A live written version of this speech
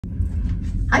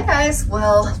Hi guys,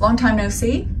 well, long time no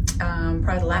see.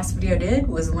 Probably the last video I did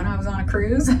was when I was on a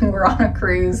cruise, and we're on a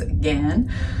cruise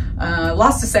again.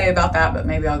 Lots to say about that, but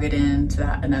maybe I'll get into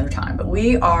that another time. But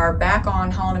we are back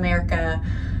on Holland America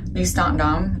Nieuw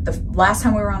Stantendam. The last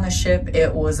time we were on the ship,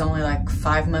 it was only like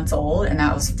 5 months old, and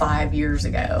that was 5 years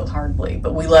ago, hard to believe,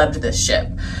 but we loved this ship.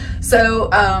 So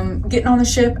getting on the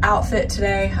ship outfit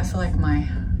today, I feel like my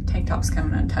tank top's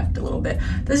coming untucked a little bit.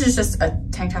 This is just a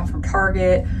tank top from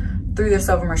Target. Threw this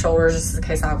over my shoulders just in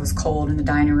case I was cold in the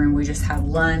dining room. We just had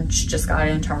lunch, just got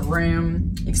into our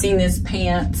room. You've seen these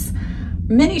pants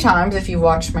many times if you've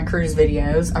watched my cruise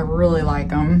videos. I really like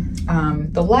them.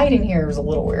 The lighting here is a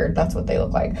little weird. That's what they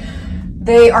look like.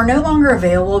 They are no longer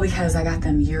available because I got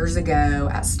them years ago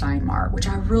at Steinmart, which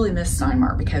I really miss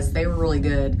Steinmart because they were really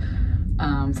good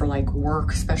for like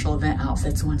work special event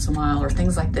outfits once in a while or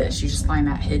things like this. You just find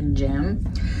that hidden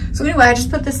gem. So anyway, I just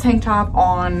put this tank top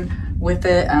on with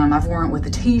it. I've worn it with a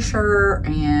t-shirt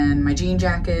and my jean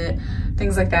jacket,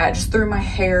 things like that. Just threw my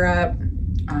hair up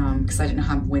because I didn't know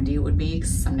how windy it would be,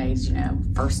 because some days, you know,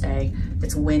 first day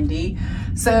it's windy.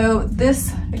 So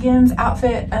this again is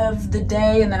outfit of the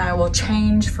day, and then I will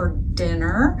change for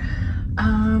dinner.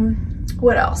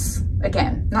 What else?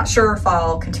 Again, not sure if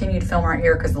I'll continue to film right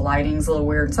here because the lighting's a little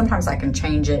weird. Sometimes I can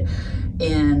change it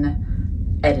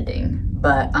in editing,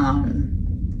 but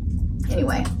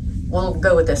anyway, we'll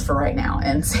go with this for right now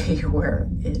and see where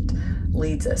it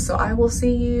leads us. So I will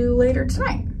see you later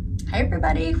tonight. Hey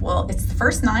everybody, well, it's the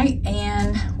first night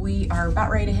and we are about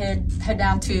ready to head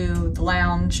down to the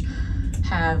lounge,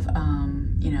 have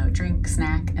you know, drink,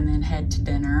 snack, and then head to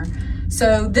dinner.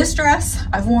 So this dress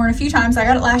I've worn a few times. I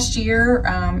got it last year,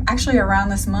 actually around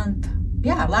this month.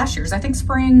 Yeah, last year's, I think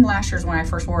spring last year's when I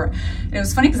first wore it. And it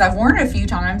was funny because I've worn it a few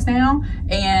times now.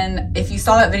 And if you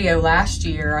saw that video last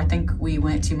year, I think we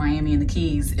went to Miami and the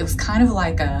Keys. It was kind of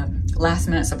like a last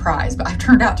minute surprise, but I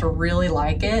turned out to really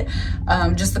like it.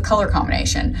 Just the color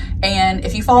combination. And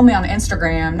if you follow me on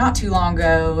Instagram, not too long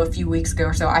ago, a few weeks ago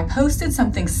or so, I posted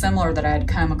something similar that I had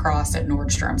come across at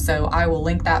Nordstrom. So I will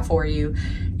link that for you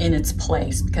in its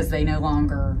place because they no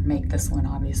longer make this one,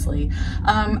 obviously.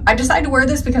 I decided to wear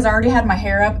this because I already had my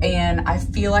hair up, and I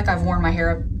feel like I've worn my hair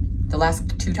up the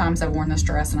last 2 times I've worn this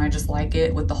dress, and I just like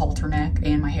it with the halter neck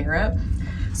and my hair up.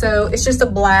 So it's just a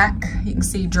black, you can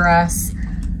see, dress,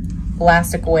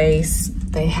 elastic waist.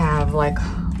 They have like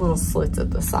little slits at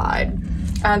the side.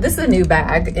 This is a new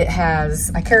bag. It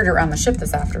has, I carried it around the ship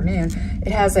this afternoon.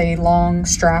 It has a long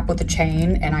strap with a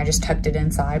chain, and I just tucked it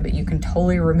inside, but you can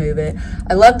totally remove it.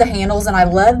 I love the handles, and I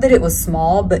love that it was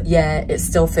small, but yet it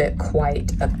still fit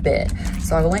quite a bit.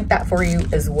 So I will link that for you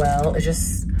as well. It's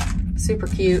just super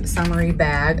cute, summery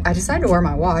bag. I decided to wear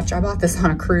my watch. I bought this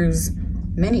on a cruise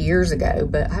many years ago,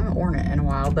 but I haven't worn it in a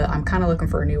while, but I'm kind of looking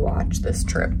for a new watch this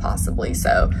trip possibly.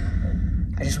 So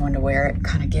I just wanted to wear it,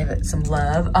 kind of give it some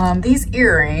love. These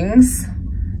earrings,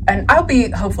 and I'll be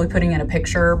hopefully putting in a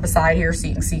picture beside here so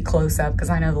you can see close up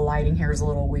because I know the lighting here is a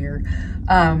little weird.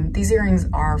 These earrings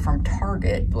are from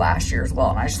Target last year as well,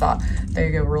 and I just thought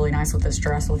they go really nice with this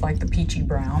dress with like the peachy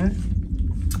brown.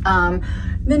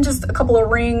 Then just a couple of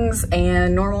rings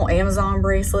and normal Amazon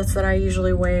bracelets that I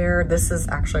usually wear. This is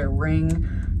actually a ring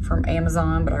from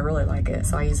Amazon, but I really like it,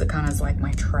 so I use it kind of as like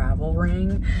my travel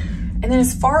ring. And then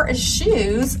as far as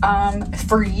shoes,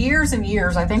 for years and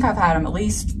years, I think I've had them at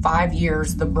least 5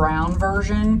 years, the brown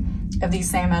version of these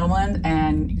Sam Edelman,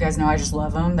 and you guys know I just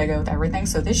love them. They go with everything.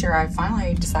 So this year I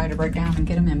finally decided to break down and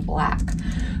get them in black.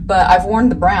 But I've worn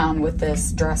the brown with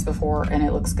this dress before, and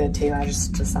it looks good too. I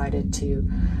just decided to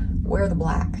wear the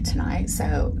black tonight.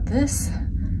 So this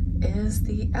is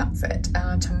the outfit.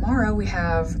 Tomorrow we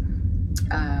have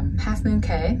Half Moon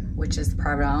Cay, which is the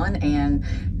private island, and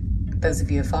those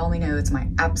of you who follow me know it's my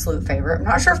absolute favorite. I'm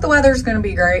not sure if the weather's gonna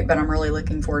be great, but I'm really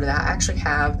looking forward to that. I actually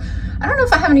have, I don't know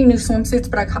if I have any new swimsuits,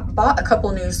 but I bought a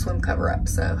couple new swim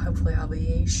cover-ups, so hopefully I'll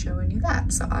be showing you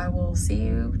that. So I will see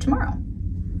you tomorrow.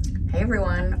 Hey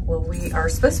everyone, well, we are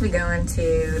supposed to be going to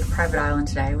the private island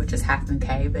today, which is Half Moon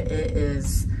Cay, but it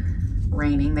is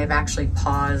raining. They've actually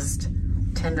paused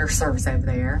tender service over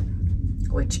there,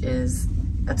 which is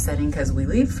upsetting because we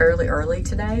leave fairly early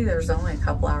today. There's only a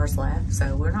couple hours left,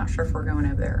 so we're not sure if we're going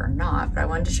over there or not, but I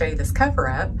wanted to show you this cover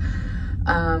up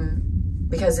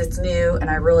because it's new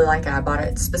and I really like it. I bought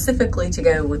it specifically to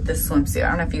go with this swimsuit. I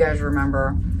don't know if you guys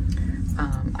remember,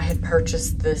 I had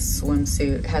purchased this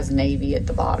swimsuit. It has navy at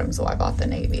the bottom, so I bought the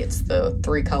navy. It's the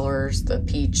 3 colors, the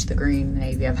peach, the green, the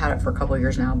navy. I've had it for a couple of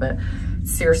years now, but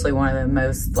seriously one of the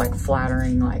most like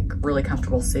flattering, like really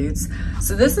comfortable suits.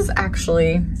 So this is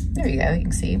actually, there you go, you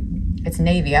can see it's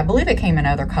navy. I believe it came in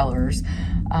other colors.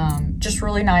 Just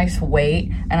really nice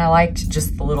weight. And I liked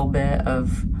just the little bit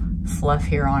of fluff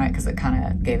here on it because it kind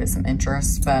of gave it some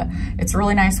interest, but it's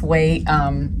really nice weight.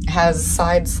 Has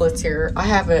side slits here. I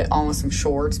have it on with some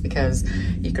shorts because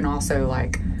you can also,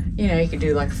 like, you know, you could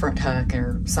do like a front tuck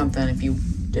or something if you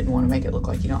didn't want to make it look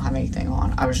like you don't have anything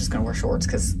on. I was just gonna wear shorts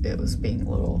because it was being a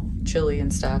little chilly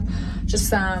and stuff. Just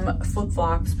some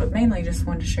flip-flops, but mainly just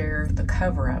wanted to share the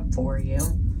cover up for you.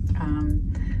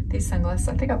 These sunglasses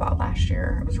I think I bought last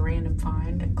year. It was a random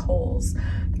find at Kohl's.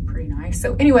 They're pretty nice.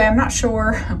 So anyway, I'm not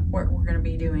sure what we're gonna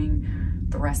be doing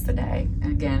the rest of the day.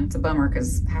 And again, it's a bummer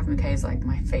because Half Moon Cay is like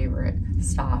my favorite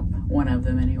stop, one of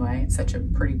them anyway. It's such a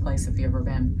pretty place if you've ever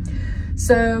been.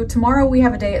 So tomorrow we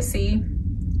have a day at sea.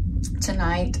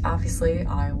 Tonight, obviously,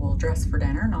 I will dress for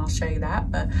dinner and I'll show you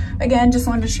that. But again, just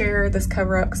wanted to share this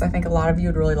cover up because I think a lot of you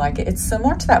would really like it. It's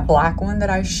similar to that black one that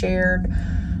I shared.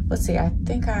 Let's see, I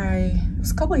think it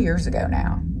was a couple of years ago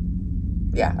now.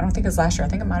 Yeah, I don't think it was last year. I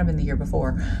think it might've been the year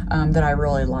before that I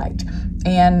really liked.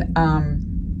 And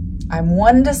I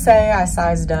wanted to say I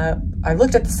sized up. I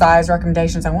looked at the size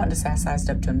recommendations. I wanted to say I sized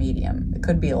up to a medium. It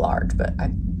could be a large, but I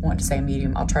want to say a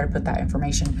medium. I'll try to put that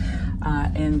information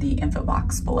in the info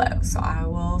box below. So I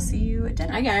will see you at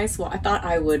dinner. Hi guys, well I thought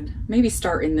I would maybe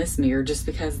start in this mirror just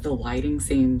because the lighting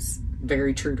seems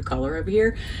very true to color over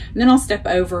here. And then I'll step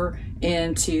over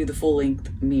into the full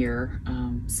length mirror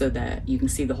so that you can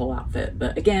see the whole outfit.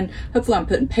 But again, hopefully I'm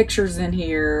putting pictures in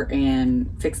here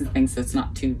and fixing things so it's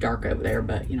not too dark over there,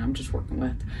 but you know, I'm just working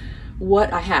with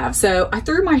what I have. So I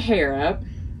threw my hair up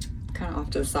kind of off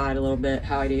to the side a little bit,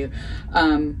 how I do.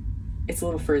 It's a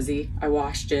little frizzy. I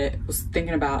washed it, was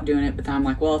thinking about doing it, but then I'm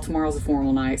like, well, tomorrow's a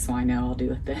formal night, so I know I'll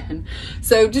do it then.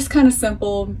 So just kind of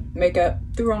simple makeup.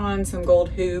 Threw on some gold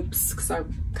hoops because I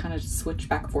kind of switched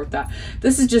back and forth that.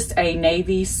 This is just a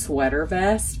navy sweater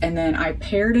vest, and then I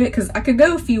paired it because I could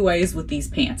go a few ways with these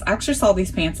pants. I actually saw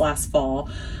these pants last fall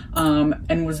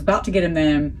and was about to get in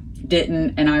them,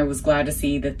 didn't, and I was glad to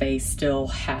see that they still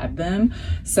had them.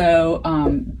 So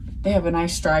they have a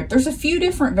nice stripe. There's a few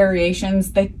different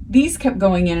variations. These kept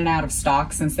going in and out of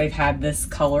stock since they've had this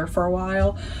color for a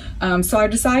while. So I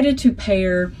decided to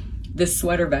pair this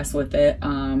sweater vest with it.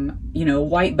 You know,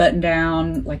 white button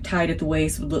down, like tied at the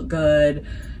waist would look good.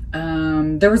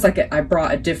 There was like I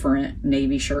brought a different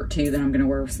navy shirt too that I'm gonna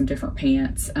wear with some different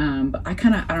pants. But I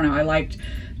don't know, I liked,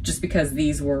 just because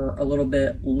these were a little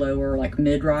bit lower, like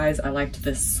mid-rise, I liked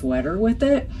this sweater with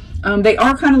it. They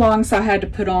are kind of long, so I had to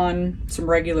put on some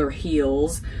regular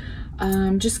heels.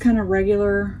 Just kind of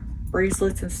regular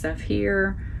bracelets and stuff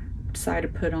here.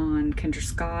 Decided to put on Kendra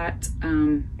Scott.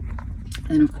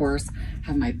 And of course,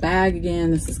 have my bag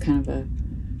again. This is kind of a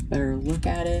better look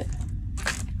at it.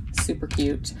 Super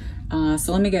cute.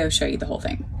 So let me go show you the whole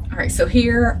thing. All right, so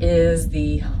here is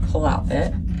the whole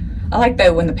outfit. I like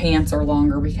though when the pants are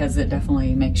longer because it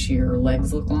definitely makes your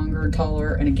legs look longer and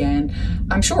taller. And again,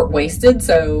 I'm short-waisted,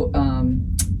 so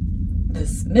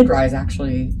this mid-rise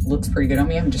actually looks pretty good on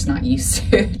me. I'm just not used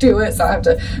to it, so I have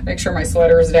to make sure my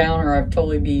sweater is down or I'd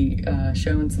totally be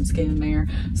showing some skin there.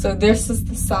 So this is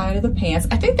the side of the pants.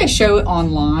 I think they show it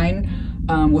online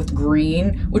with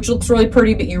green, which looks really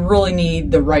pretty, but you really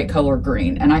need the right color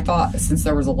green. And I thought since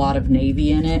there was a lot of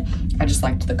navy in it, I just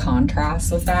liked the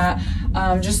contrast with that.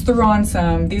 Just threw on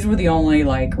some, these were the only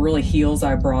like really heels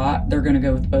I brought. They're gonna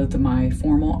go with both of my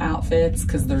formal outfits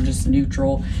because they're just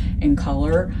neutral in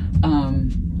color.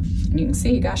 And you can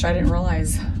see, gosh, I didn't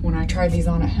realize when I tried these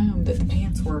on at home that the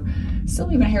pants were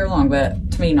still even a hair long,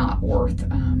 but to me not worth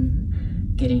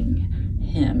getting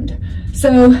hemmed.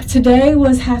 So today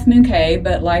was Half Moon Cay,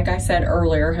 but like I said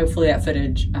earlier, hopefully that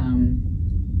footage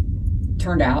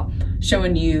turned out,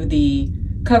 showing you the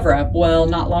cover up. Well,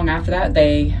 not long after that,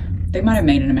 they might have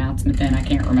made an announcement then, I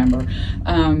can't remember.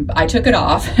 I took it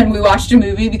off and we watched a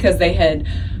movie because they had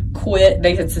quit,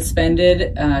 they had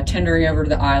suspended tendering over to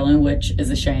the island, which is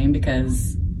a shame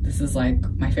because this is like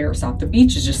my favorite stop. The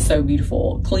beach is just so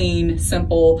beautiful, clean,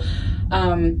 simple.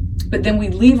 But then we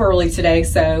leave early today,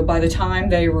 so by the time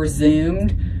they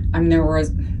resumed, I mean, there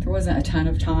wasn't a ton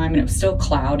of time and it was still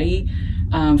cloudy.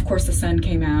 Of course, the sun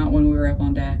came out when we were up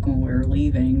on deck when we were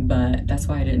leaving, but that's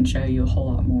why I didn't show you a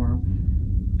whole lot more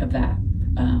of that,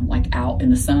 like out in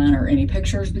the sun or any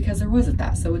pictures, because there wasn't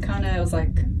that. So we kind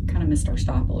of missed our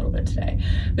stop a little bit today.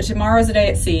 But tomorrow's a day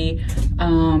at sea,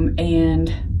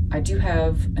 and I do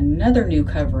have another new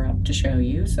cover up to show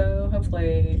you, so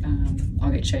hopefully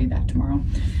I'll get to show you that tomorrow.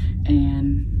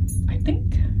 And I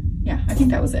think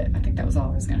that was it. I think that was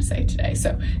all I was gonna say today.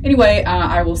 So anyway,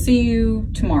 I will see you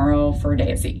tomorrow for a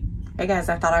day at sea. Hey guys,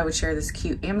 I thought I would share this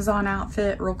cute Amazon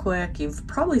outfit real quick. You've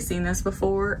probably seen this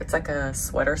before. It's like a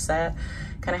sweater set,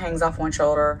 kind of hangs off one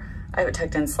shoulder. I have it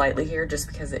tucked in slightly here just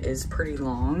because it is pretty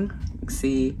long. You can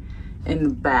see in the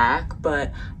back,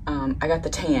 but I got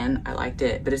the tan. I liked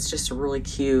it, but it's just really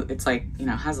cute. It's like, you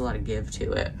know, has a lot of give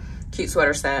to it. Cute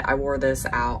sweater set. I wore this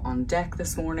out on deck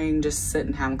this morning, just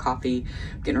sitting having coffee,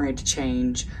 getting ready to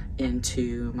change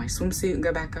into my swimsuit and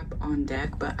go back up on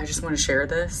deck. But I just want to share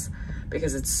this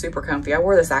because it's super comfy. I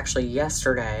wore this actually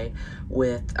yesterday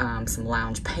with some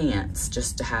lounge pants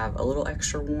just to have a little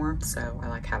extra warmth. So I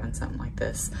like having something like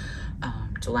this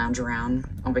to lounge around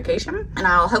on vacation. And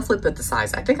I'll hopefully put the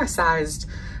size. I think I sized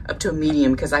up to a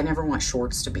medium because I never want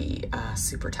shorts to be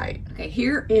super tight. Okay,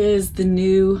 here is the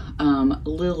new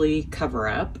Lily cover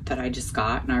up that I just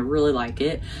got, and I really like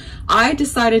it. I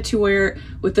decided to wear it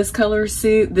with this color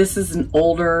suit. This is an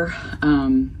older,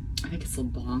 I think it's a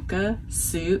Blanca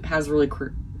suit. Has really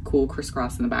cool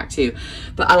crisscross in the back too,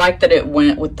 but I like that it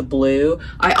went with the blue.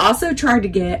 I also tried to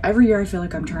get, every year I feel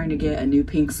like I'm trying to get a new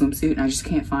pink swimsuit and I just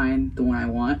can't find the one I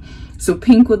want. So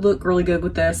pink would look really good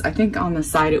with this. I think on the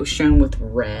side it was shown with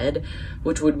red,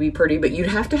 which would be pretty, but you'd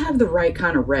have to have the right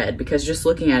kind of red because just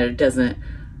looking at it, it doesn't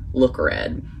look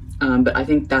red. But I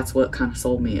think that's what kind of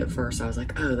sold me at first. I was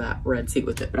like, oh, that red suit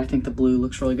with it, but I think the blue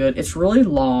looks really good. It's really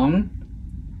long,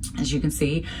 as you can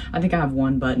see. I think I have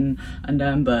one button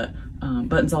undone, but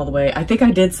buttons all the way. I think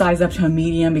I did size up to a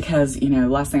medium because, you know,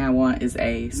 last thing I want is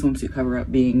a swimsuit cover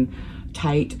up being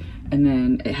tight, and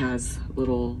then it has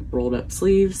little rolled up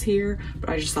sleeves here, but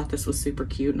I just thought this was super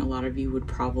cute and a lot of you would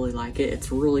probably like it.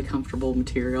 It's really comfortable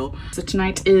material. So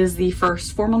tonight is the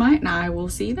first formal night and I will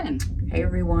see you then. Hey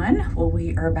everyone, well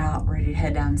we are about ready to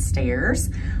head downstairs.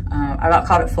 I got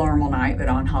called it formal night, but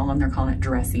on Holland they're calling it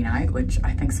dressy night, which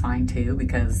I think's fine too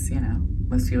because, you know,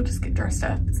 most people just get dressed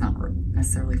up. It's not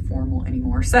necessarily formal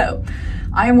anymore. So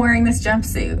I am wearing this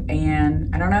jumpsuit,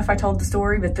 and I don't know if I told the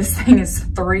story, but this thing is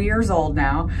 3 years old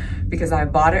now because I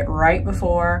bought it right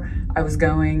before I was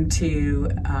going to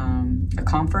a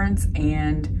conference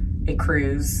and a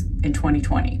cruise in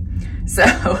 2020. So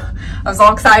I was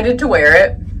all excited to wear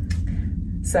it.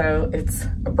 So it's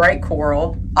a bright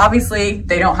coral. Obviously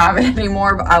they don't have it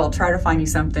anymore, but I will try to find you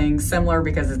something similar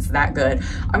because it's that good.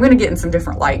 I'm gonna get in some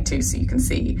different light too so you can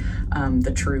see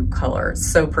the true color. It's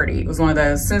so pretty. It was one of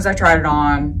those, as soon as I tried it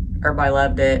on, everybody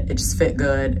loved it. It just fit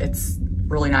good. It's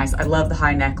really nice. I love the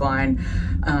high neckline.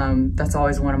 That's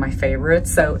always one of my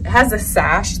favorites. So it has a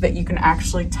sash that you can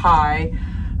actually tie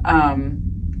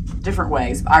different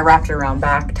ways. I wrapped it around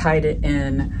back, tied it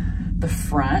in the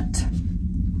front.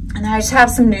 And then I just have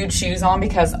some nude shoes on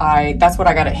because that's what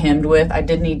I got it hemmed with. I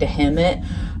did need to hem it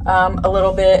a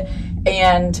little bit,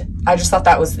 and I just thought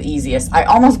that was the easiest. I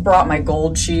almost brought my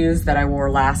gold shoes that I wore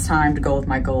last time to go with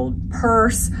my gold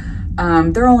purse.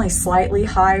 They're only slightly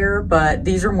higher, but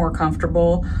these are more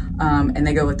comfortable, and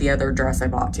they go with the other dress I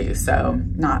bought too. So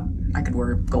I could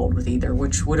wear gold with either,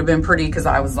 which would have been pretty because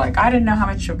I was like, I didn't know how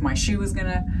much of my shoe was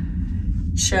gonna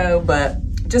show, but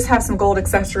just have some gold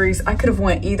accessories. I could have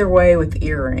went either way with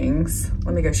earrings.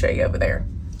 Let me go show you over there.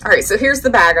 All right, so here's the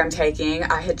bag I'm taking.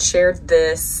 I had shared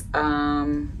this,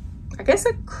 I guess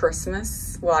at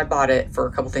Christmas. Well, I bought it for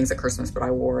a couple things at Christmas, but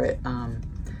I wore it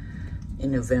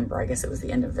in November. I guess it was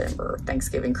the end of November,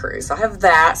 Thanksgiving cruise. So I have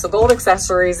that. So gold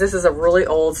accessories. This is a really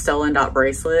old Stella & Dot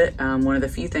bracelet. One of the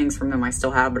few things from them I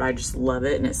still have, but I just love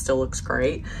it and it still looks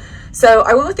great. So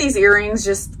I went with these earrings,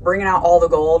 just bringing out all the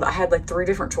gold. I had like 3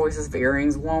 different choices of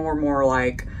earrings. One were more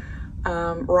like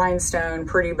rhinestone,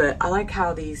 pretty, but I like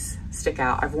how these stick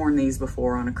out. I've worn these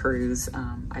before on a cruise.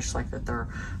 I just like that they're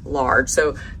large.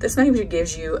 So this maybe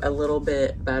gives you a little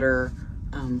bit better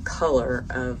color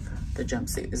of the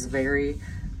jumpsuit. It's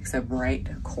it's a bright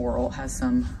coral. It has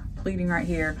some pleating right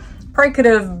here. Probably could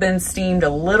have been steamed a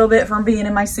little bit from being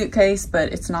in my suitcase,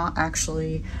 but it's not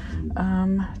actually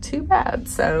too bad.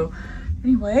 So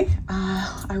anyway,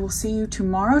 I will see you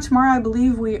tomorrow. Tomorrow, I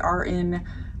believe we are in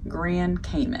Grand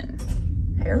Cayman.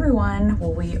 Hey everyone,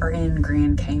 well we are in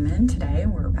Grand Cayman today.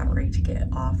 We're about ready to get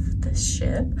off the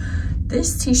ship.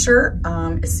 This t-shirt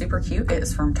is super cute. It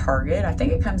is from Target. I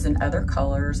think it comes in other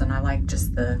colors, and I like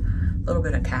just the little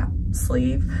bit of cap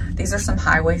sleeve. These are some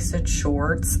high-waisted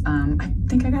shorts. I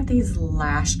think I got these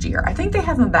last year. I think they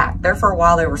have them back. There for a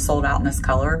while they were sold out in this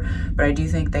color, but I do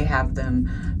think they have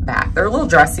them back. They're a little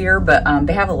dressier, but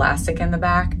they have elastic in the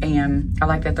back, and I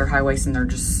like that they're high-waisted and they're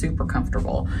just super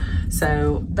comfortable.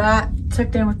 So that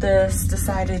tucked in with this,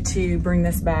 decided to bring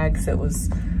this bag so it was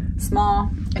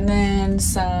small, and then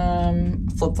some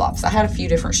flip-flops. I had a few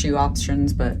different shoe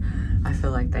options, but I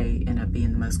feel like they end up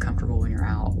being the most comfortable when you're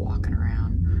out walking around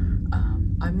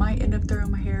I might end up throwing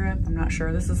my hair up. I'm not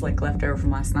sure. This is like leftover from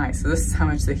last night. So this is how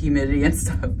much the humidity and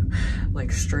stuff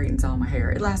like straightens all my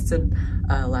hair. It lasted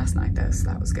last night though, so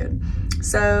that was good.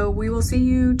 So we will see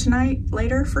you tonight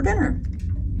later for dinner.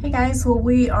 Hey guys, well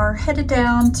we are headed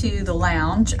down to the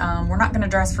lounge. We're not gonna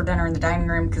dress for dinner in the dining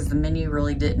room because the menu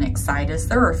really didn't excite us.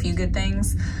 There were a few good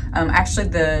things. Actually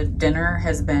the dinner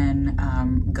has been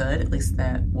good, at least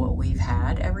that what we've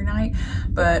had every night.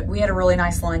 But we had a really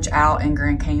nice lunch out in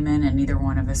Grand Cayman and neither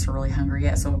one of us are really hungry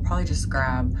yet. So we'll probably just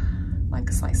grab like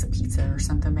a slice of pizza or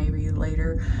something maybe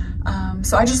later.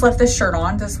 So I just left this shirt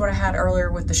on. This is what I had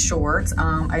earlier with the shorts.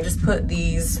 I just put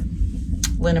these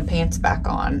linen pants back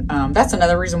on. That's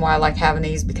another reason why I like having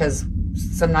these, because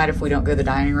some night if we don't go to the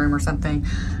dining room or something,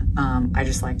 I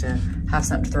just like to have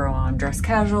something to throw on, dress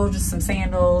casual, just some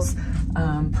sandals,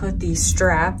 put the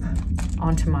strap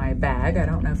onto my bag. I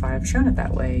don't know if I've shown it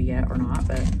that way yet or not,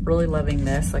 but really loving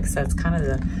this. Like I said, it's kind of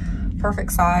the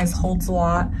perfect size, holds a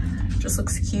lot, just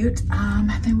looks cute.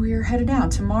 And then we are headed down.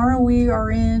 Tomorrow we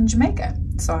are in Jamaica.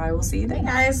 So I will see you then. Hey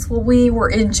guys, well we were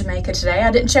in Jamaica today. I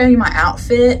didn't show you my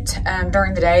outfit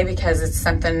during the day because it's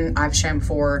something I've shown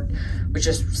before, which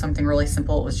is something really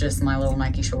simple. It was just my little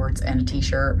Nike shorts and a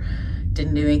t-shirt.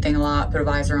 Didn't do anything a lot, put a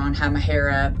visor on, had my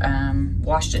hair up,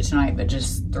 washed it tonight, but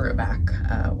just threw it back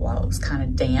while it was kind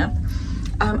of damp.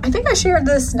 I think I shared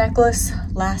this necklace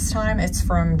last time. It's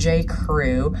from J.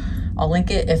 Crew. I'll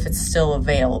link it if it's still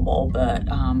available, but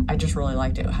I just really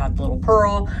liked it. It had a little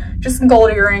pearl, just some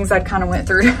gold earrings. I kind of went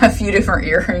through a few different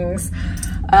earrings,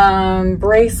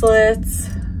 bracelets,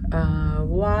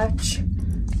 watch,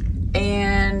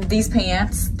 and these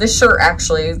pants. This shirt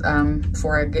actually,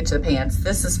 before I get to the pants,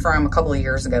 this is from a couple of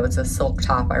years ago. It's a silk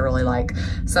top I really like.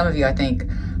 Some of you, I think,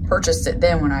 purchased it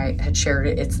then when I had shared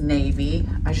it. It's navy.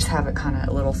 I just have it kind of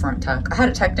a little front tuck. I had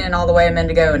it tucked in all the way a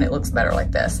minute ago and it looks better like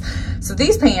this. So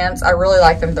these pants, I really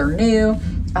like them. They're new.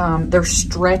 They're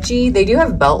stretchy. They do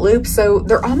have belt loops, so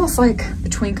they're almost like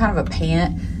between kind of a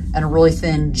pant and a really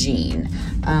thin jean.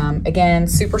 Again,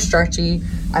 super stretchy.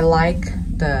 I like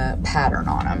the pattern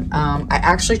on them. I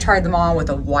actually tried them on with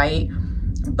a white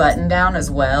button down as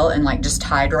well and like just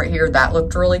tied right here. That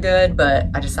looked really good, but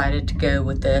I decided to go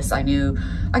with this. I knew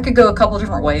I could go a couple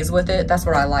different ways with it. That's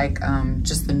what I like,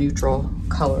 just the neutral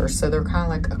colors. So they're kind of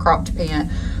like a cropped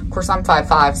pant. Of course, I'm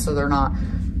 5'5", so they're not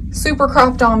super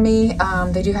cropped on me.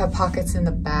 They do have pockets in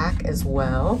the back as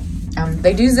well.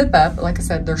 They do zip up. Like I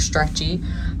said, they're stretchy.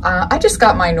 I just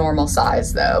got my normal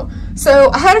size though.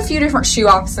 So I had a few different shoe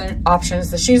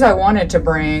options. The shoes I wanted to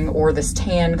bring were this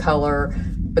tan color,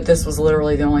 but this was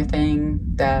literally the only thing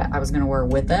that I was gonna wear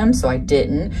with them, so I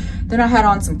didn't. Then I had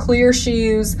on some clear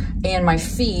shoes, and my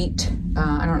feet,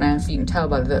 I don't know if you can tell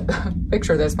by the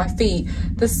picture of this, my feet,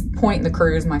 this point in the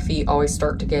cruise, my feet always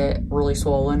start to get really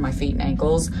swollen, my feet and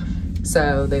ankles.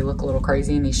 So they look a little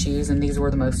crazy in these shoes, and these were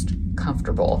the most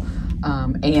comfortable,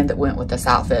 and that went with this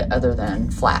outfit other than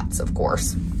flats, of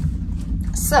course.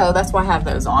 So that's why I have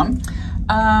those on.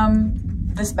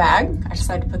 This bag, I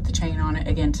decided to put the chain on it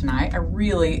again tonight. I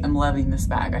really am loving this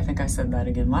bag. I think I said that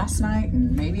again last night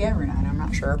and maybe every night, I'm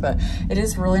not sure, but it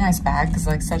is a really nice bag because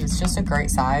like I said, it's just a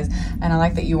great size. And I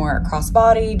like that you wear it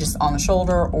crossbody, just on the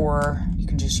shoulder, or you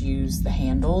can just use the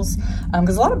handles.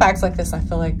 Because a lot of bags like this, I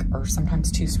feel like are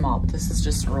sometimes too small, but this is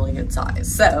just a really good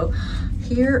size. So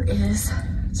here is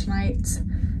tonight's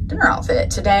dinner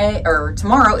outfit. Today, or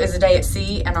tomorrow, is a day at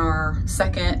sea and our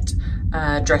second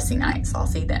dressing night. So I'll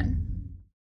see you then.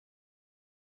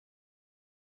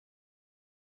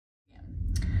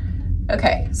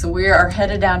 Okay, so we are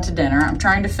headed down to dinner. I'm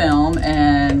trying to film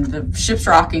and the ship's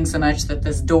rocking so much that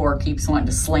this door keeps wanting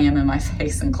to slam in my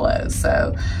face and close.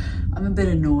 So I'm a bit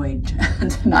annoyed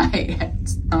tonight.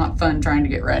 It's not fun trying to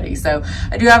get ready. So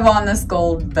I do have on this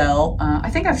gold belt. I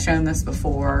think I've shown this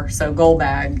before. So gold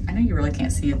bag. I know you really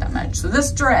can't see it that much. So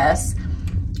this dress,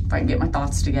 if I can get my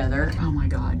thoughts together. Oh my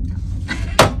God.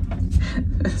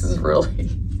 This is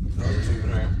really...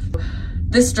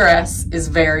 This dress is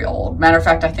very old. Matter of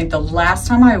fact, I think the last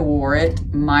time I wore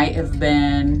it might have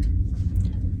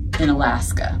been in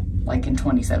Alaska, like in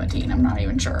 2017. I'm not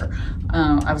even sure.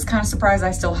 I was kind of surprised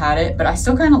I still had it, but I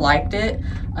still kind of liked it.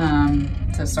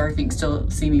 So sorry if you can still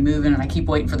see me moving, and I keep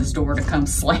waiting for this door to come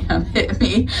slam hit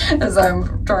me as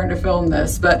I'm trying to film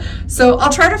this. But so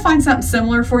I'll try to find something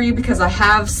similar for you because I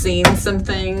have seen some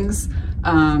things.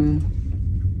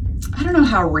 I don't know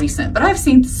how recent, but I've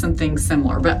seen some things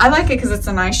similar, but I like it because it's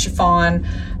a nice chiffon.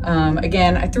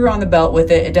 Again, I threw on the belt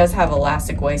with it. It does have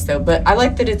elastic waist though, but I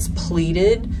like that it's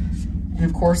pleated and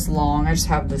of course long. I just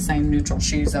have the same neutral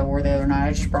shoes I wore the other night.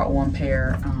 I just brought one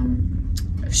pair.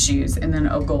 shoes and then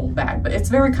a gold bag, but it's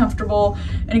very comfortable.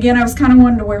 And again, I was kind of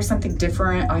wanting to wear something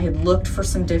different. I had looked for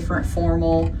some different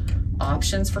formal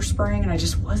options for spring and I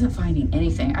just wasn't finding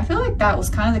anything. I feel like that was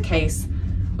kind of the case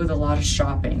with a lot of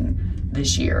shopping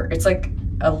this year. It's like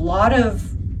a lot of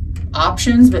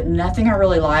options, but nothing I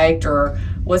really liked or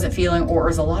wasn't feeling, or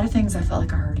there's a lot of things I felt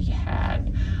like I already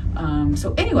had.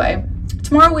 So anyway,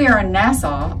 tomorrow we are in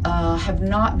Nassau. Have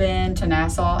not been to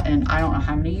Nassau in I don't know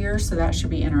how many years, so that should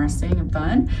be interesting and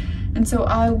fun. And so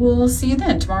I will see you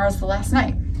then. Tomorrow's the last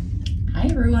night. Hi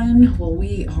everyone. Well,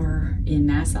 we are in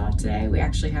Nassau today. We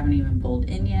actually haven't even pulled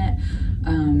in yet.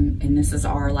 And this is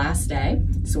our last day.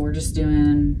 So we're just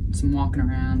doing some walking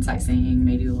around, sightseeing,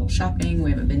 maybe a little shopping.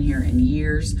 We haven't been here in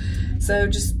years. So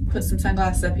just put some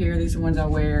sunglasses up here. These are ones I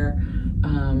wear.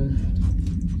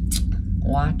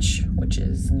 Watch, which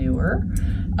is newer.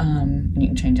 And you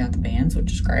can change out the bands,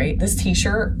 which is great. This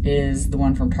t-shirt is the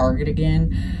one from Target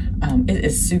again. It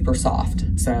is super soft,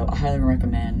 so I highly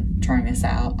recommend trying this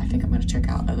out. I think I'm gonna check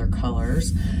out other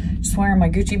colors. Just wearing my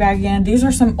Gucci bag again. These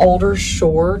are some older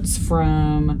shorts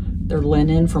they're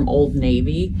linen from Old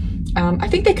Navy. I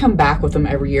think they come back with them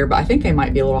every year, but I think they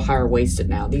might be a little higher waisted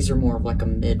now. These are more of like a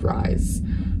mid-rise.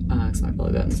 Because my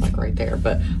belly button's like right there,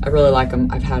 but I really like them.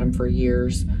 I've had them for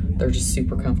years. They're just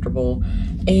super comfortable.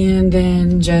 And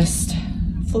then just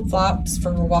flip-flops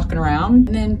for walking around.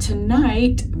 And then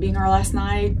tonight, being our last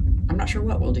night, I'm not sure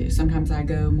what we'll do. Sometimes I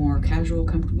go more casual,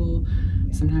 comfortable.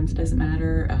 Sometimes it doesn't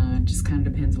matter. It just kind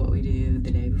of depends what we do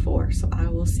the day before. So I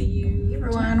will see you.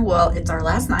 Everyone, well, it's our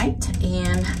last night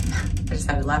and I just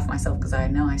had to laugh at myself because I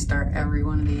know I start every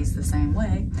one of these the same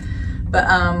way.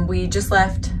 But we just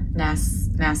left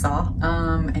Nassau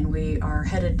and we are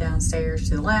headed downstairs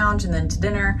to the lounge and then to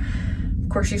dinner. Of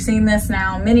course, you've seen this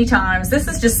now many times. This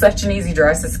is just such an easy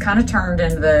dress. It's kind of turned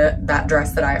into that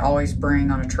dress that I always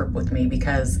bring on a trip with me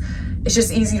because it's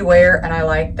just easy to wear, and I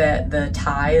like that the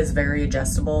tie is very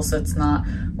adjustable, so it's not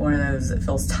one of those that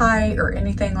feels tight or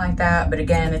anything like that. But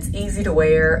again, it's easy to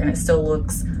wear and it still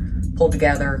looks pulled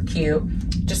together, cute.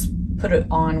 Just put it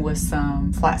on with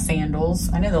some flat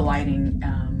sandals. I know the lighting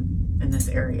in this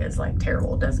area is like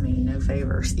terrible. It does me no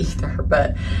favors either,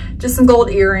 but just some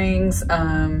gold earrings,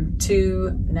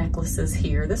 2 necklaces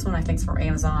here. This one I think is from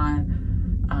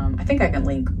Amazon. I think I can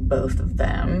link both of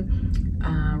them.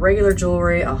 Regular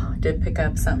jewelry. Oh, I did pick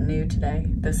up something new today.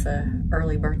 This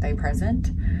early birthday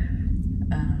present.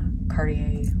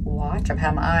 Cartier watch. I've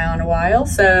had my eye on a while,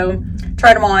 so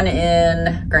tried them on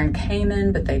in Grand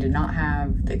Cayman, but they did not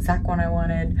have the exact one I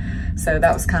wanted. So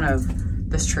that was kind of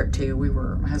this trip too.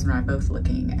 My husband and I both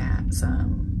looking at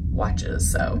some watches.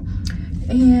 So,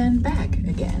 and bag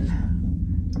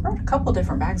again. I brought a couple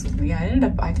different bags with me. I ended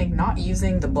up, I think, not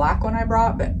using the black one I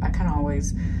brought, but I kind of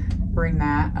always bring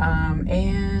that.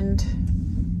 And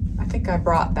I think I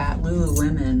brought that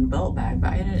Lululemon belt bag,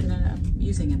 but I didn't end up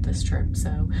using it this trip.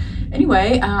 So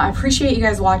anyway, I appreciate you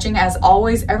guys watching. As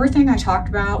always, everything I talked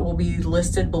about will be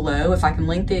listed below. If I can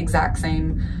link the exact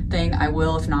same thing, I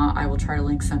will. If not, I will try to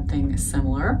link something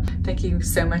similar. Thank you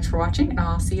so much for watching, and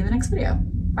I'll see you in the next video.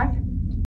 Bye.